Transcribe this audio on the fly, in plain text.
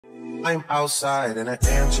I'm outside in an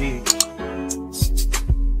AMG.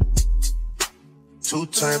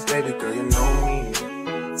 Two-turn baby girl, you know me.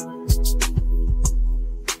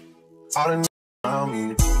 All the around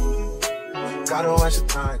me. Gotta watch the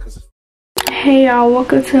time, cause hey y'all,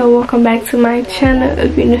 welcome back to my channel.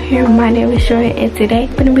 If you're new here, my name is Jordyn, and today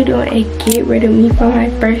I'm gonna be doing a get rid of me for my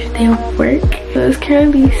first day of work. So it's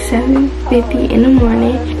currently 7:50 in the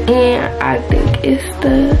morning, and I think it's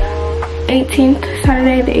the 18th,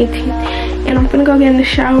 Saturday the 18th, and I'm gonna go get in the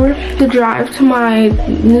shower. The drive to my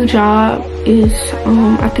new job is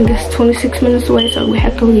I think it's 26 minutes away, so we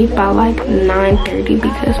have to leave by like 9:30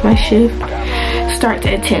 because my shift starts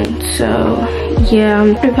at 10. So yeah,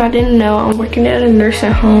 if I didn't know, I'm working at a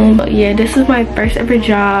nursing home. But yeah, this is my first ever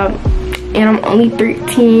job, and I'm only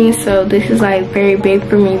 13, so this is like very big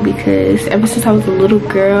for me because ever since I was a little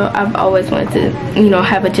girl, I've always wanted to, you know,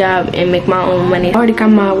 have a job and make my own money. I already got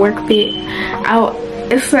my work fit.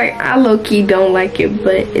 It's like I low-key don't like it,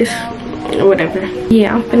 but it's whatever.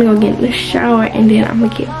 Yeah, I'm gonna go get in the shower and then I'm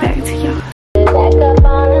gonna get back to y'all.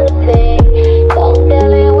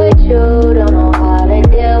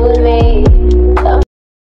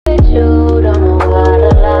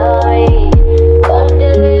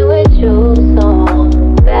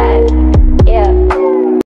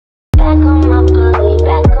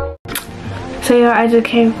 So y'all, I just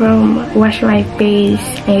came from washing my face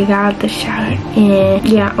and got out the shower and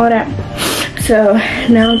yeah, all that. So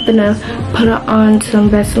now I'm gonna put on some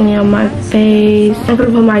Vaseline on my face. I'm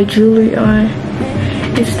gonna put my jewelry on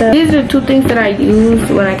and stuff. These are two things that I use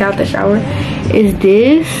when I got out the shower. Is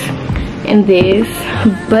this and this,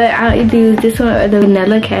 but I either use this one or the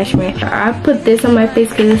vanilla cashmere. I put this on my face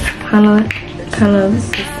because it's kind of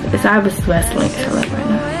it's obviously Vaseline, so like right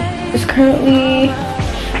now. It's currently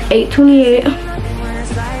 8:28.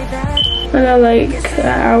 I got like an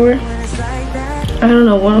hour. I don't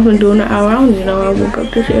know what I'm gonna do in an hour. I don't even know I woke up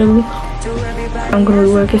this early. I'm gonna be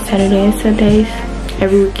working Saturday and Sundays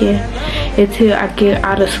every weekend until I get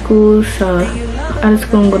out of school. So out of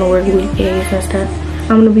school, I'm gonna work weekdays and stuff.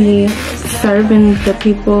 I'm gonna be serving the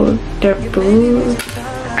people their food.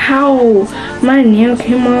 How my nail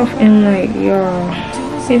came off and like y'all,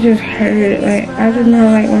 it just hurt. Like I just know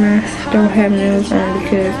like when I don't have nails on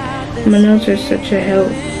because my nails are such a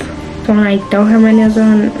help. So when I don't have my nails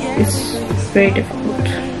on, it's very difficult.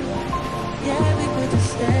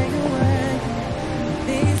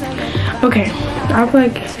 Okay, I was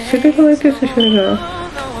like, should I go like this or should I go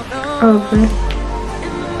over?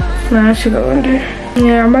 Nah, I should go under.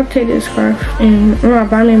 Yeah, I'm about to take this scarf and my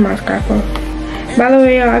bonnet and my scarf off. By the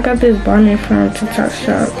way, y'all, I got this bonnet from TikTok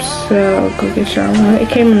shop, so go get y'all one. It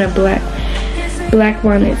came in a black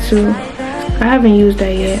bonnet too. I haven't used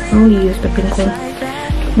that yet. I only used the pink one.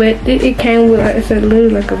 But it came with, like I said, literally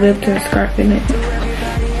like a Lipton scarf in it.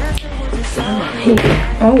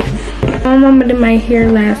 Oh, my mama did my hair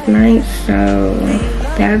last night, so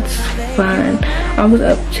that's fun. I was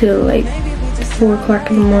up till like 4 o'clock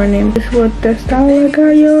in the morning. This is what the style I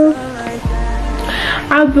got, y'all.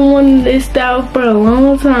 I've been wanting this style for a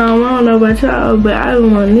long time. I don't know about y'all, but I've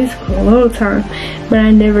been wanting this for a long time. But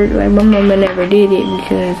I never, like my mama never did it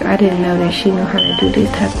because I didn't know that she knew how to do this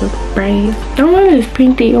type of braids. I want this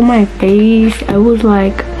pink thing on my face. I was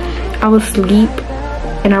asleep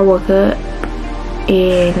and I woke up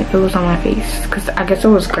and it was on my face because I guess I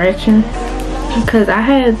was scratching. Because I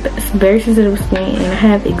had very sensitive skin and I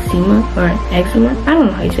have eczema or eczema. I don't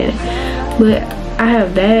know how you say it, but I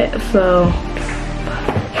have that, so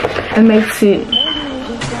it makes it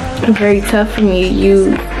very tough for me to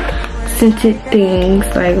use scented things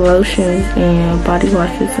like lotions and body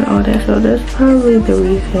washes and all that. So that's probably the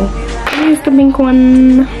reason. Here's the pink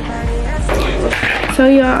one. So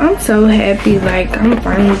y'all, I'm so happy. Like I'm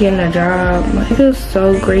finally getting a job. Like, it feels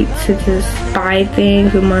so great to just buy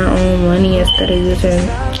things with my own money instead of using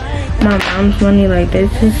my mom's money. Like that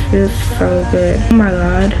just feels so good. Oh my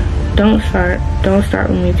god, don't start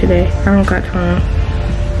with me today. I don't got time.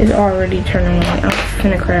 It's already turning on. I'm just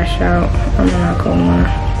gonna crash out. I'm not gonna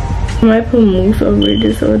lie. I might put mousse over it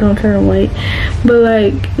just so it don't turn white. But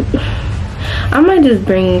like, I might just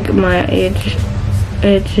bring my edges,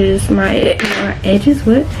 what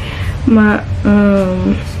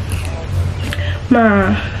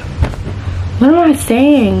am I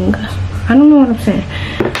saying? I don't know what I'm saying.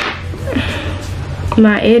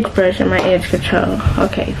 My edge brush and my edge control.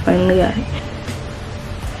 Okay, finally got it.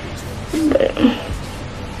 But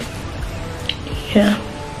yeah.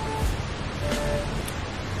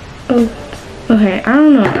 Oh, okay, I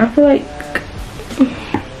don't know. I feel like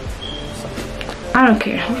I don't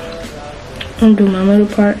care. I'm gonna do my middle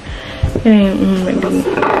part. It ain't maybe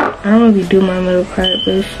I don't really do my middle part,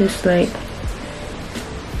 but it's just like,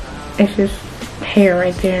 it's just hair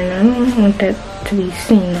right there, and I don't want that to be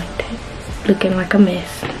seen like that, looking like a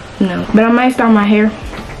mess. No, but I might style my hair.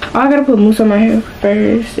 Oh, I gotta put mousse on my hair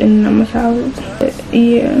first, and then I'm gonna style it. But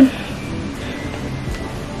yeah,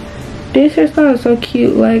 this hairstyle is so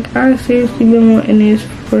cute. Like, I seriously been wanting this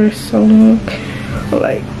for so long.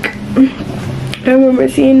 Like, I remember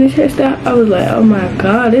seeing this hairstyle, I was like, oh my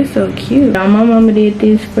god, it's so cute. Now, my mama did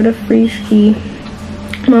this for the free ski.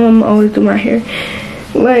 My mama always do my hair.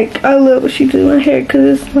 Like, I love when she do my hair,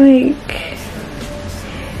 because it's like,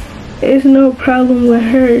 it's no problem with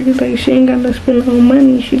her. Like, she ain't gotta spend no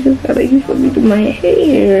money. She just gotta use me to do my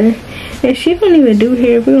hair. And she don't even do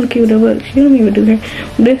hair. If we don't keep it up, she don't even do hair.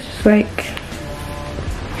 This is like,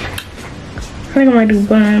 I think I might do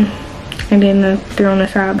bun and then the three on the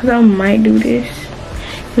side, because I might do this.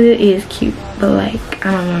 But it is cute, but like,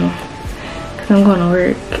 I don't know, because I'm going to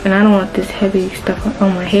work and I don't want this heavy stuff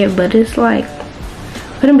on my head. But it's like,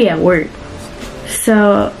 I'm gonna be at work,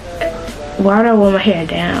 so why would I want my hair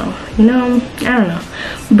down? You know, I don't know.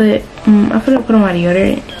 But I'm gonna put on my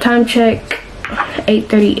deodorant. Time check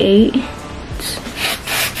 8:38.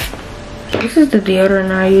 This is the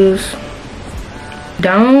deodorant I use.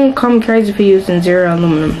 Don't call me crazy for using zero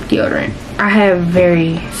aluminum deodorant. I have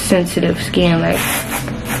very sensitive skin. Like,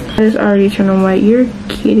 it's already turning white. You're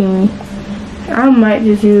kidding me. I might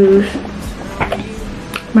just use,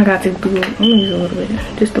 my god, I'm gonna use a little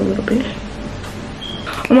bit, just a little bit.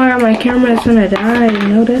 Oh my god, my camera is gonna die.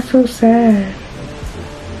 No, that's so sad.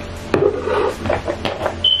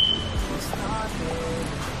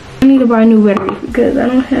 I need to buy new batteries because I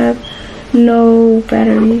don't have no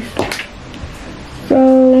batteries.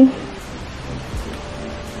 So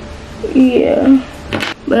yeah,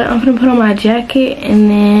 but I'm gonna put on my jacket and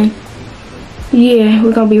then yeah,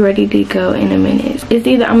 we're gonna be ready to go in a minute. It's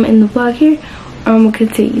either I'm in the vlog here or I'm gonna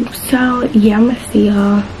continue. So yeah, I'm gonna see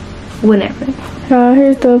y'all whenever.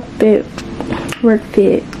 Here's the fit, work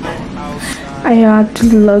fit. I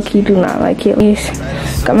low-key do not like it.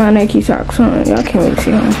 Got my Nike socks on. Y'all can't really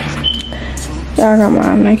see them. Y'all got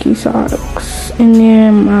my Nike socks, and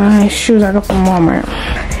then my shoes I got from Walmart,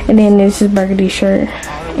 and then this is burgundy shirt,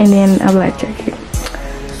 and then a black jacket.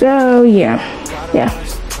 So yeah,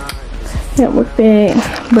 work fit.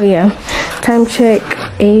 But yeah, time check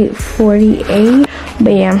 8:48.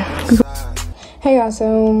 But yeah. Hey y'all,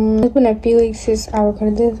 so it's been a few weeks since I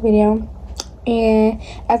recorded this video, and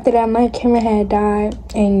after that my camera had died,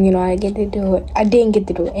 and you know I didn't get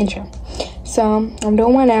to do an intro. So I'm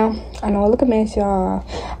doing one now. I know I look a mess, y'all.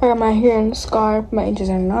 I got my hair and scarf, my edges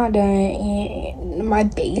are not done, and my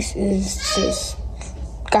base is just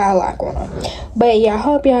got a lot going on. But yeah, I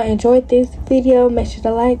hope y'all enjoyed this video. Make sure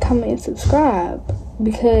to like, comment, and subscribe,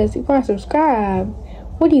 because if you aren't subscribed,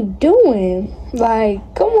 what are you doing? Like,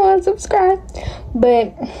 come on, subscribe.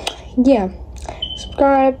 But yeah,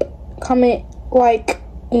 subscribe, comment, like,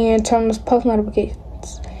 and turn on those post notifications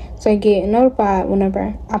so you get notified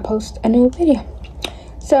whenever I post a new video.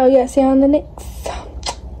 So yeah, see you on the next